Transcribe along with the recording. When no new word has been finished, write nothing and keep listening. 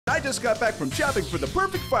I just got back from shopping for the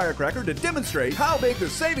perfect firecracker to demonstrate how big the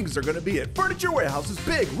savings are going to be at Furniture Warehouse's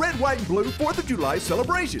big red, white, and blue 4th of July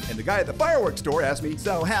celebration. And the guy at the fireworks store asked me,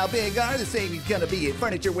 "So how big are the savings going to be at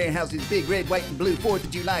Furniture Warehouse's big red, white, and blue 4th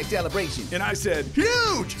of July celebration?" and I said,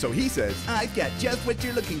 huge! So he says, "I've got just what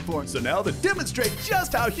you're looking for." so now to demonstrate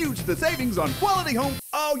just how huge the savings on quality home,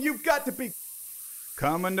 oh, you've got to be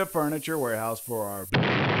coming to Furniture Warehouse for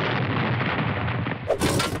our